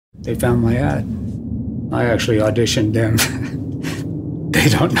They found my ad. I actually auditioned them. They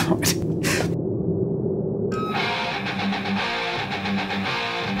don't know it.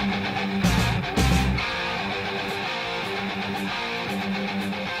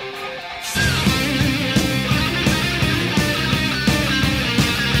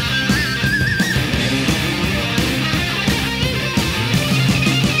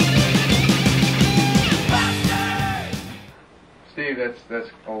 Steve, that's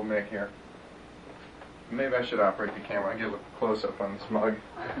old Mick here. Maybe I should operate the camera and get a close-up on this mug.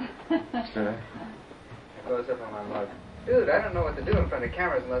 Should I? Close-up on my mug. Dude, I don't know what to do in front of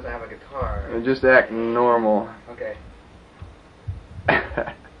cameras unless I have a guitar. And just act normal. Okay.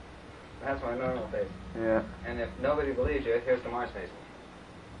 That's my normal face. Yeah. And if nobody believes you, here's the Mars face.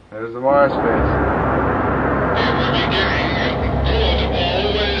 There's the Mars face. In the beginning, good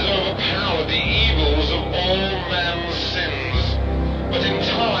always overpowered the evils of all man's sins. But in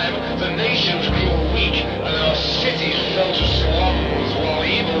time, the nations grew weak, and our cities fell to slums, while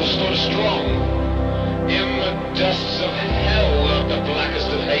evil stood strong. In the dusts of hell lurked the blackest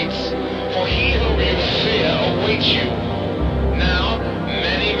of hates, for he whom you fear awaits you. Now,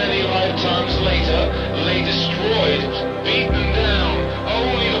 many, many lifetimes later, lay destroyed, beaten down,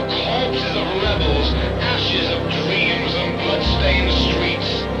 only the corpses of rebels, ashes of dreams and blood-stained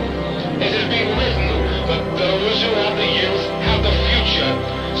streets. It has been written that those who have the youth have the future.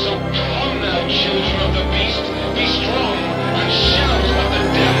 So come now, children of the beast, be strong and shout at the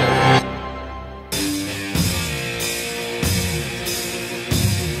devil.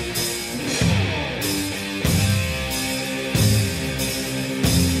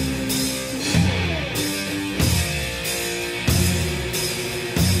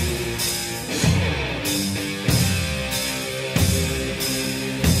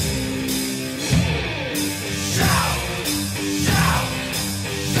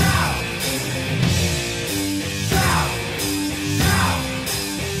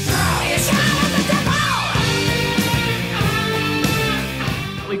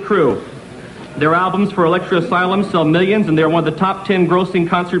 Mötley Crüe. Their albums for Electra Asylum sell millions, and they're one of the top 10 grossing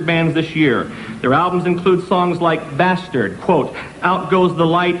concert bands this year. Their albums include songs like Bastard, quote, out goes the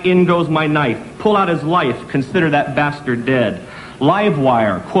light, in goes my knife, pull out his life, consider that bastard dead.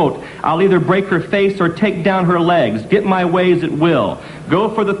 Livewire, quote, I'll either break her face or take down her legs, get my ways at will, go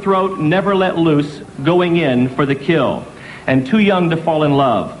for the throat, never let loose, going in for the kill. And Too Young to Fall in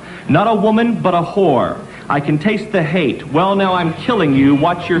Love. Not a woman, but a whore. I can taste the hate. Well, now I'm killing you.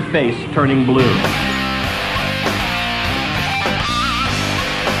 Watch your face turning blue.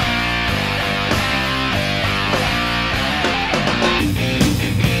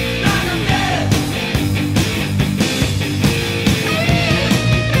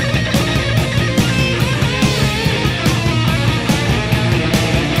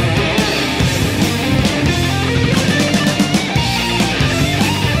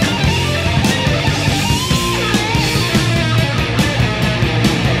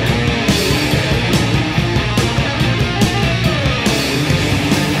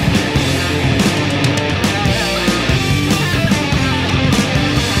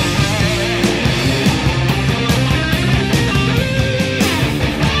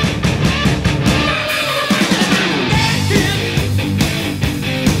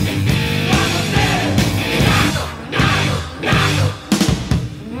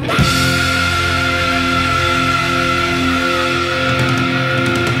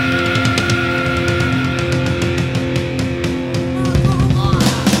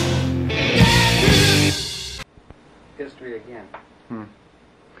 History again.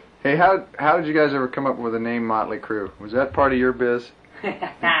 Hey, how did you guys ever come up with the name Mötley Crüe? Was that part of your biz?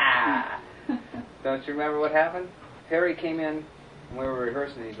 Don't you remember what happened? Harry came in, and we were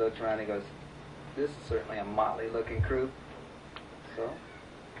rehearsing, and he looked around and he goes, this is certainly a motley looking crew. So,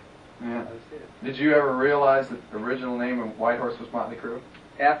 Yeah. that was it. Did you ever realize that the original name of Whitehorse was Mötley Crüe?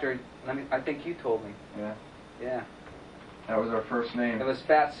 After, I think you told me. Yeah. Yeah. That was our first name. It was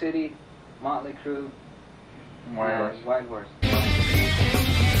Fat City, Mötley Crüe, Whitehorse. and Whitehorse.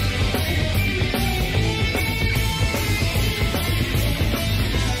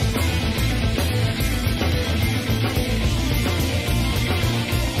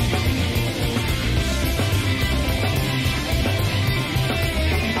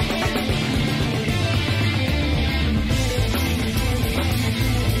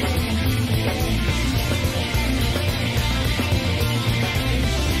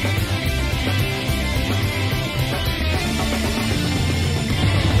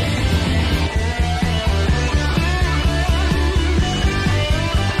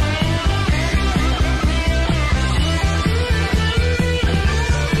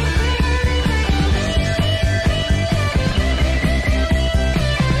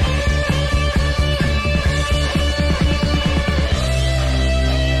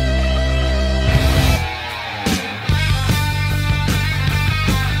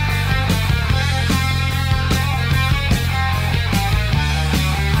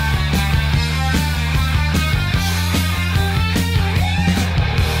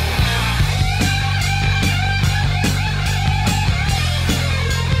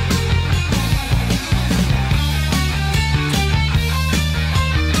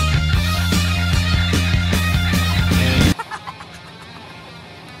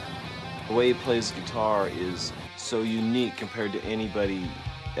 he plays guitar is so unique compared to anybody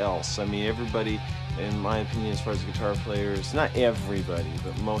else. I mean, everybody, in my opinion, as far as guitar players, not everybody,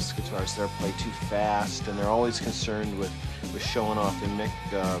 but most guitarists there play too fast, and they're always concerned with showing off. And Mick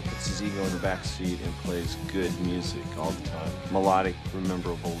puts his ego in the back seat and plays good music all the time. Melodic,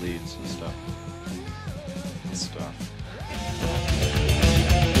 memorable leads and stuff. Good stuff.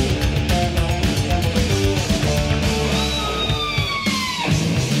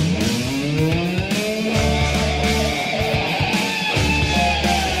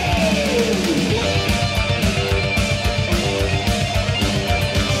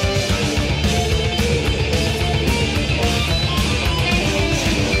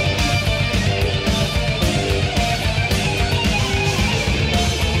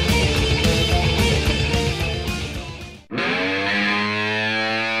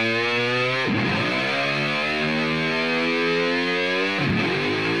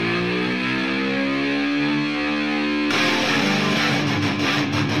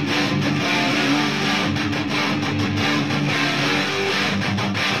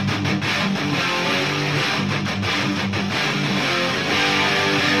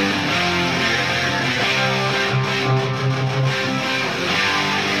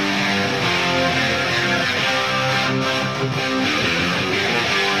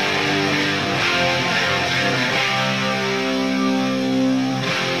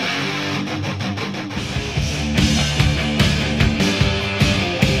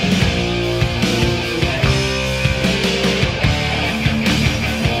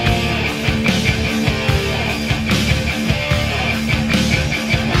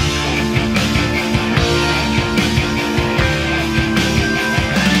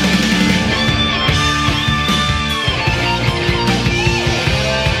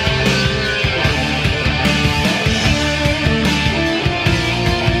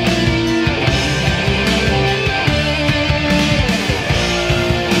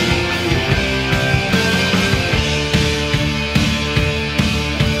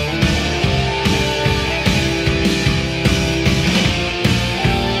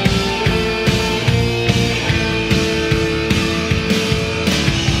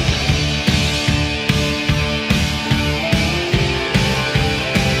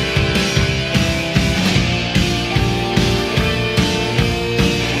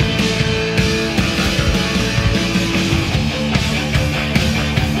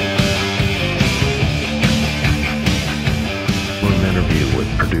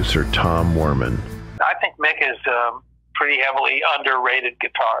 Tom Werman. I think Mick is a pretty heavily underrated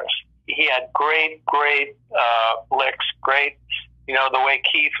guitarist. He had great licks, great, the way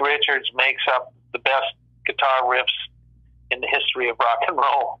Keith Richards makes up the best guitar riffs in the history of rock and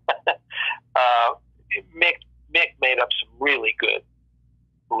roll. Mick made up some really good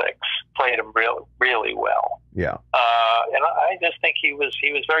licks, played them really well. Yeah. And I just think he was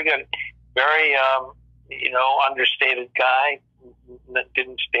very good, very understated guy.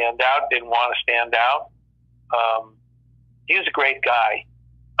 Didn't stand out, didn't want to stand out. He was a great guy.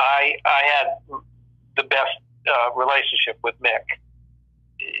 I had the best relationship with Mick.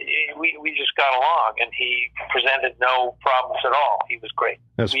 We just got along, and he presented no problems at all. He was great.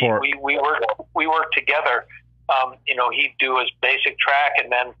 We worked together. He'd do his basic track,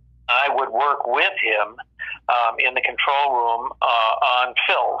 and then I would work with him in the control room on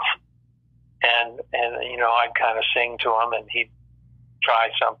fills, and I'd kind of sing to him, and he'd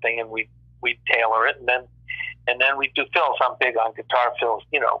try something, and we'd tailor it, and then we'd do fills. I'm big on guitar fills,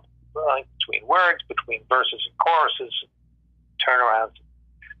 between words, between verses and choruses, turnarounds.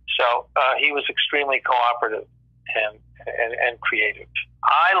 So he was extremely cooperative and creative.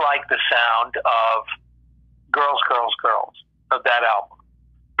 I like the sound of Girls, Girls, Girls, of that album,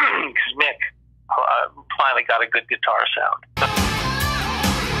 because Mick finally got a good guitar sound.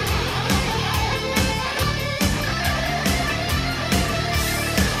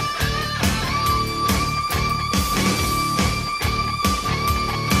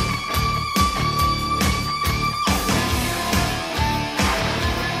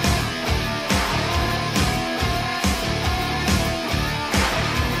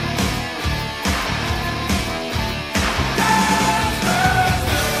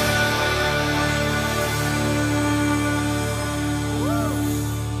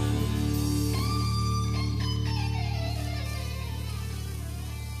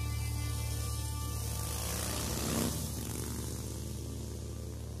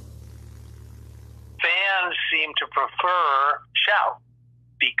 Seem to prefer Shout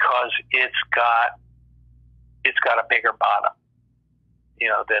because it's got a bigger bottom,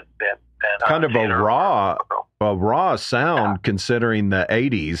 than kind of a raw a raw sound considering the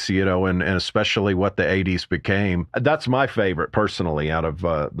 80s, you know, and especially what the 80s became. That's my favorite personally out of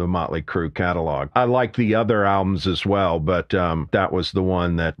the Mötley Crüe catalog. I like the other albums as well, but that was the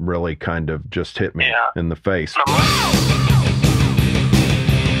one that really kind of just hit me in the face.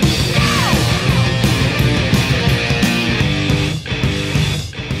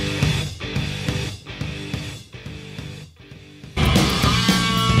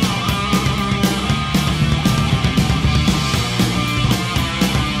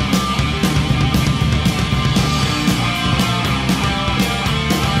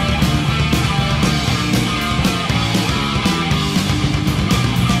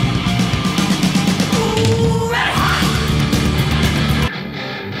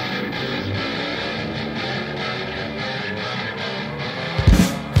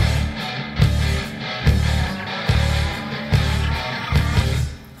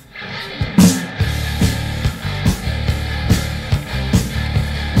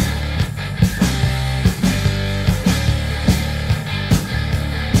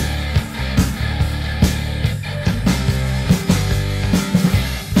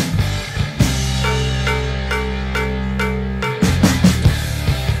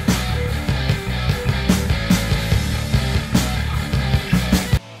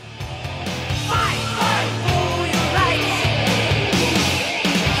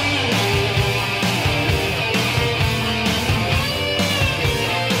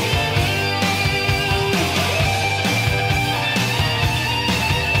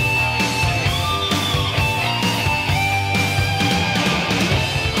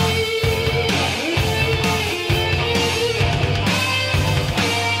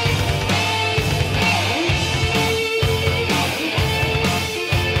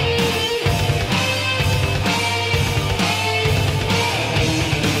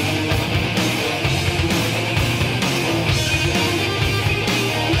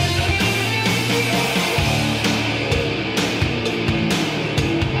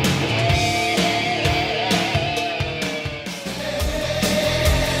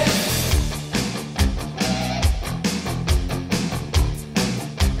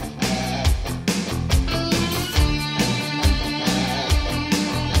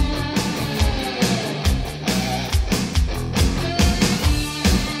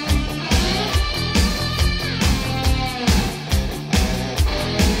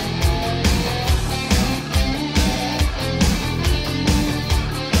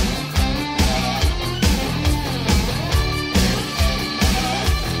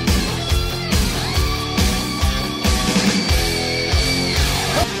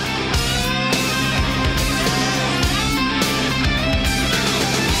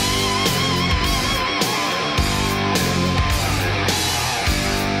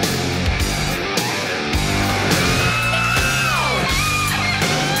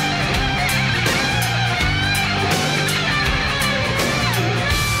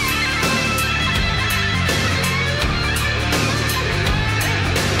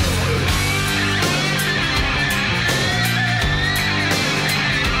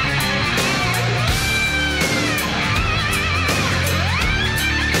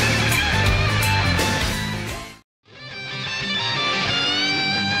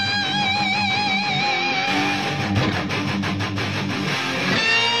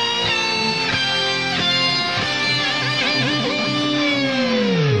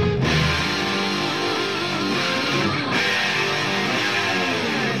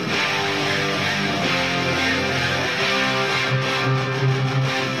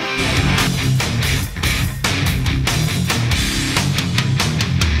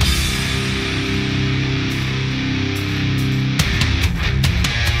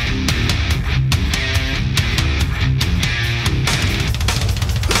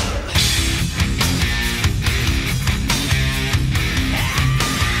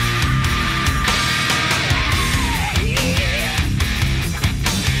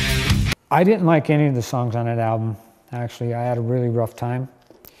 I didn't like any of the songs on that album. Actually, I had a really rough time.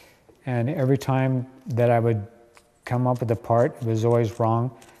 And every time that I would come up with a part, it was always wrong.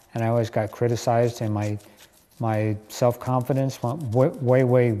 And I always got criticized, and my self-confidence went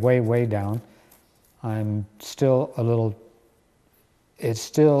way down. I'm still a little, it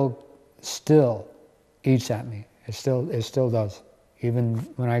still eats at me. It still does. Even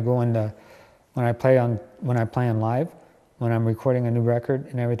when I go into, when I play on live, when I'm recording a new record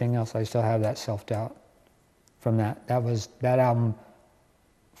and everything else, I still have that self-doubt from that. That album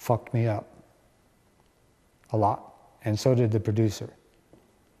fucked me up a lot, and so did the producer.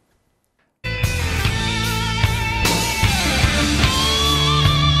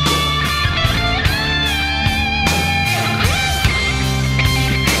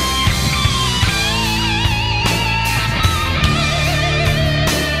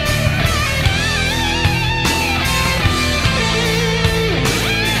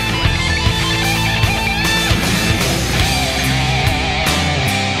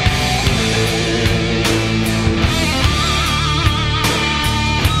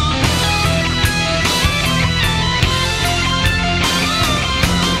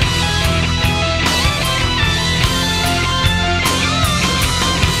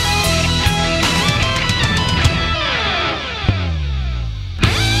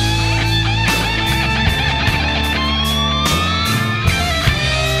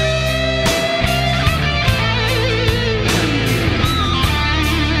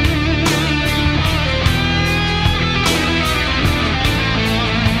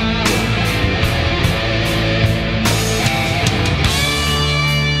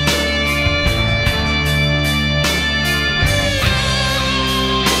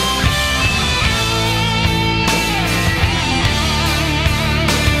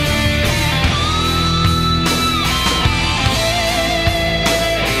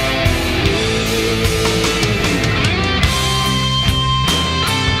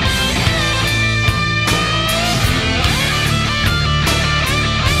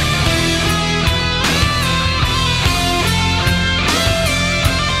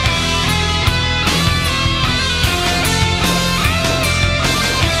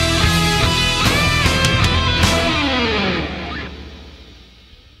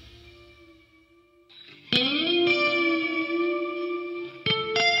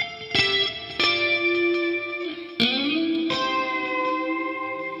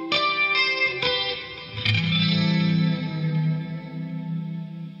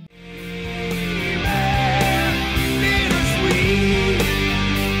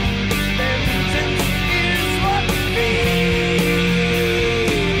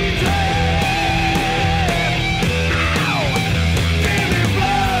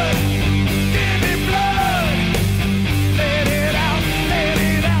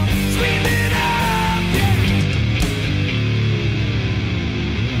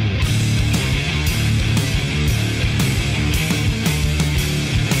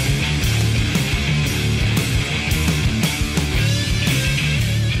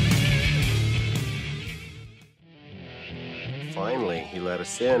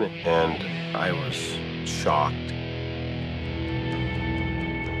 us in, and I was shocked.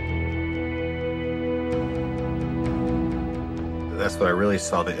 That's when I really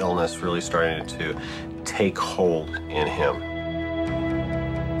saw the illness really starting to take hold in him.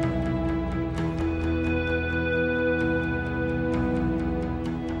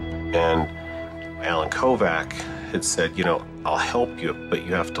 And Alan Kovac had said, you know, I'll help you, but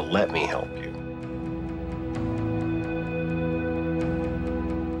you have to let me help you.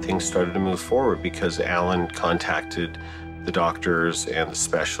 Things started to move forward because Alan contacted the doctors and the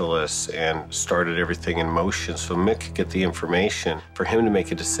specialists and started everything in motion so Mick could get the information for him to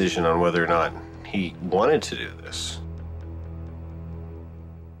make a decision on whether or not he wanted to do this.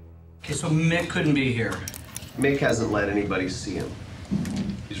 Okay, so Mick couldn't be here. Mick hasn't let anybody see him.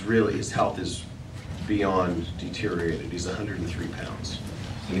 His health is beyond deteriorated. He's 103 pounds.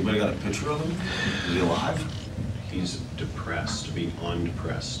 Anybody got a picture of him? Is he alive? He's depressed, beyond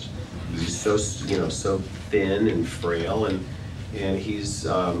depressed. He's so, you know, so thin and frail, and he's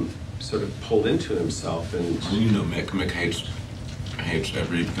sort of pulled into himself. And well, you know, Mick hates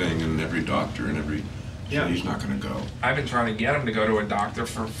everything and every doctor and every. Yeah, he's not going to go. I've been trying to get him to go to a doctor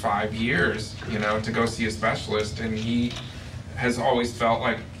for 5 years, you know, to go see a specialist, and he has always felt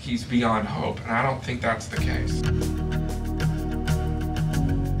like he's beyond hope, and I don't think that's the case.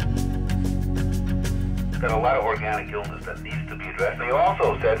 Got a lot of organic illness that needs to be addressed. And he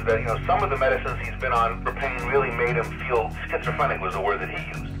also said that, you know, some of the medicines he's been on for pain really made him feel schizophrenic was the word that he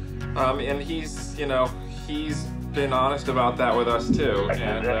used. And he's, you know, he's been honest about that with us too.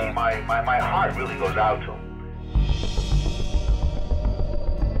 And my heart really goes out to him.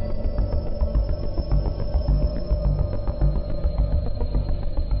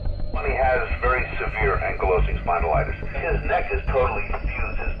 He has very severe ankylosing spondylitis. His neck is totally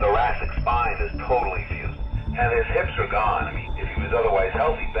fused. His thoracic spine is totally fused. And his hips are gone. I mean, if he was otherwise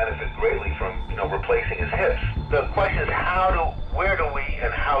healthy, benefit greatly from, you know, replacing his hips. The question is where do we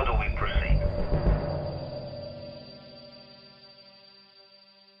and how do we proceed?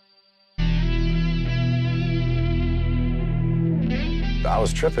 I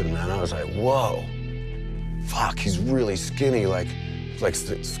was tripping, man. I was like, whoa, fuck, he's really skinny. Like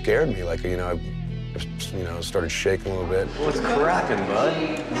it scared me. Like, you know, I started shaking a little bit. What's cracking, bud?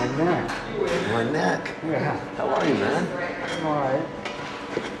 My neck. My neck? Yeah. How are you, man? I'm all right.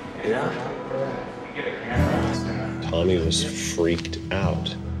 Yeah? Tommy was freaked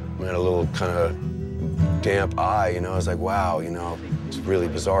out. I had a little kind of damp eye, you know. I was like, wow, you know, it's really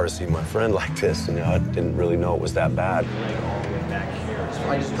bizarre to see my friend like this. You know, I didn't really know it was that bad.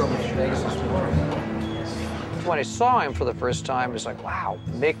 I just drove to Vegas this morning. When I saw him for the first time, it was like, wow,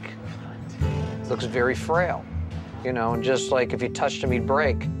 Mick looks very frail. You know, and just like if you touched him, he'd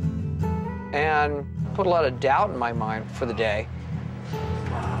break. And put a lot of doubt in my mind for the day.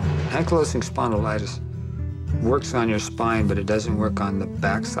 Ankylosing spondylitis works on your spine, but it doesn't work on the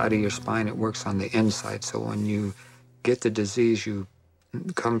back side of your spine. It works on the inside. So when you get the disease, you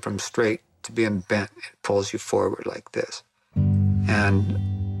come from straight to being bent. It pulls you forward like this. And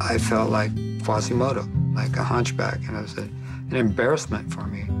I felt like Quasimodo, like a hunchback, and it was an embarrassment for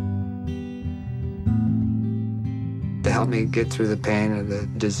me. To help me get through the pain of the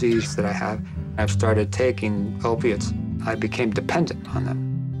disease that I have, I've started taking opiates. I became dependent on them.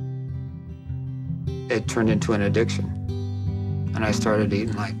 It turned into an addiction. And I started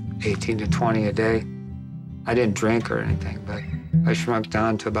eating like 18 to 20 a day. I didn't drink or anything, but I shrunk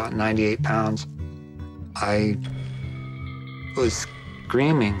down to about 98 pounds. I was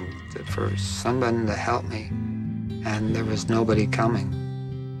screaming for someone to help me, and there was nobody coming.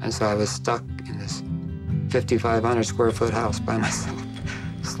 And so I was stuck in this 5,500 square foot house by myself,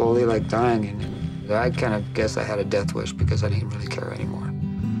 slowly like dying. And I kind of guess I had a death wish because I didn't really care anymore.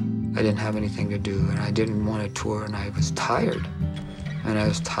 I didn't have anything to do, and I didn't want to tour, and I was tired. And I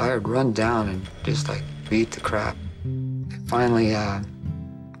was tired, run down, and just like beat the crap. And finally, I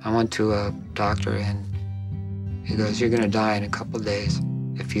went to a doctor, and he goes, "You're gonna die in a couple of days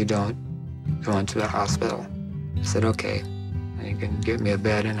if you don't go into the hospital." I said, "Okay, and you can get me a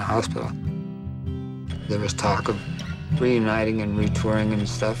bed in the hospital." There was talk of reuniting and retouring and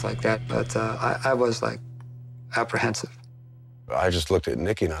stuff like that, but I was like apprehensive. I just looked at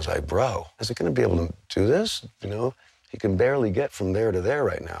Nicky and I was like, bro, is he gonna be able to do this? You know, he can barely get from there to there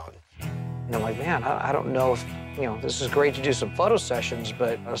right now. And I'm like, man, I don't know if, you know, this is great to do some photo sessions,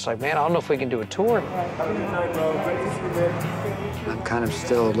 but I was like, man, I don't know if we can do a tour. I'm kind of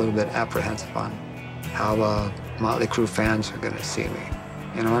still a little bit apprehensive on how Mötley Crüe fans are gonna see me.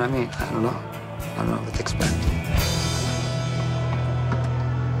 You know what I mean? I don't know. I don't know what to expect.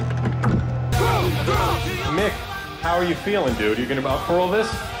 Mick, How are you feeling, dude? You gonna up for all this?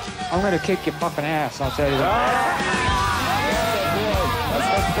 I'm gonna kick your fucking ass, I'll tell you that.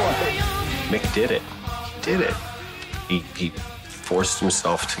 Mick did it. He did it. He forced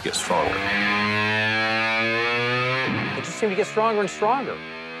himself to get stronger. It just seemed to get stronger and stronger.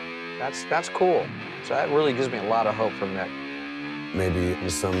 That's cool. So that really gives me a lot of hope for Mick. Maybe in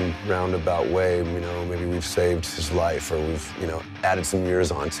some roundabout way, you know, maybe we've saved his life or we've, you know, added some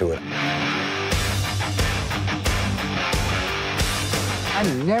years onto it. I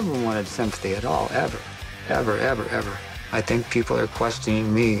never wanted sympathy at all, ever. Ever, ever, ever. I think people are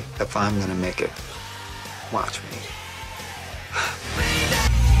questioning me if I'm gonna make it. Watch me.